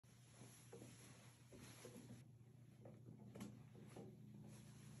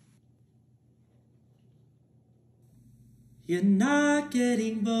You're not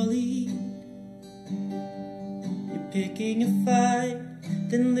getting bullied. You're picking a fight,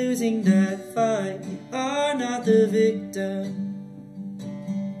 then losing that fight. You are not the victim,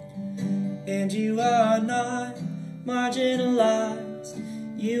 and you are not marginalized.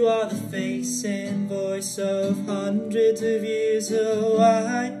 You are the face and voice of hundreds of years of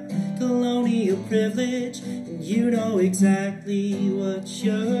white colonial privilege, and you know exactly what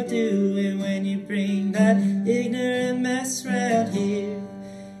you're doing when you bring that ignorant mess round here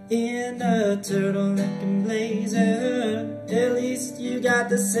in a turtleneck and blazer. At least you got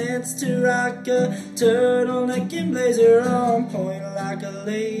the sense to rock a turtleneck and blazer on point like a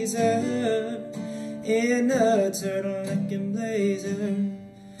laser. In a turtleneck and blazer.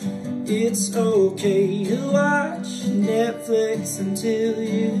 It's okay to watch Netflix until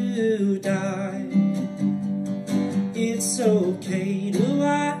you die. It's okay to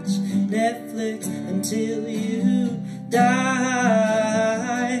watch Netflix until you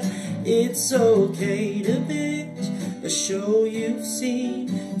die. It's okay to binge a show you've seen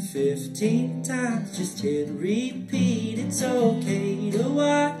 15 times, just hit repeat. It's okay to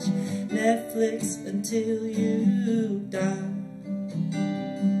watch Netflix until you die.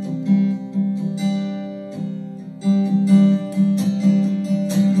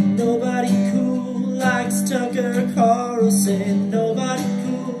 Nobody cool likes Tucker Carlson. Nobody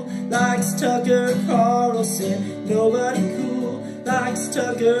cool likes Tucker Carlson. Nobody cool likes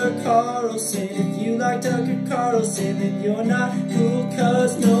Tucker Carlson. If you like Tucker Carlson, then you're not cool,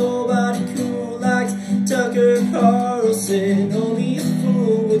 'cause nobody cool likes Tucker Carlson. Only a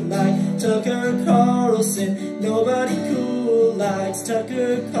fool would like Tucker Carlson. Nobody cool likes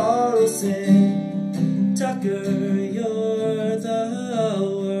Tucker Carlson. Tucker, you're the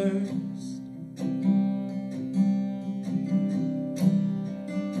worst.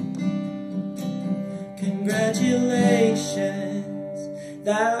 Congratulations,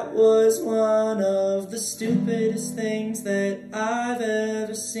 that was one of the stupidest things that I've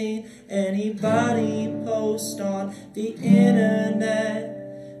ever seen anybody post on the internet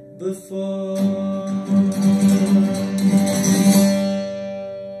before.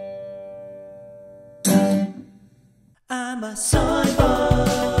 I'm a son.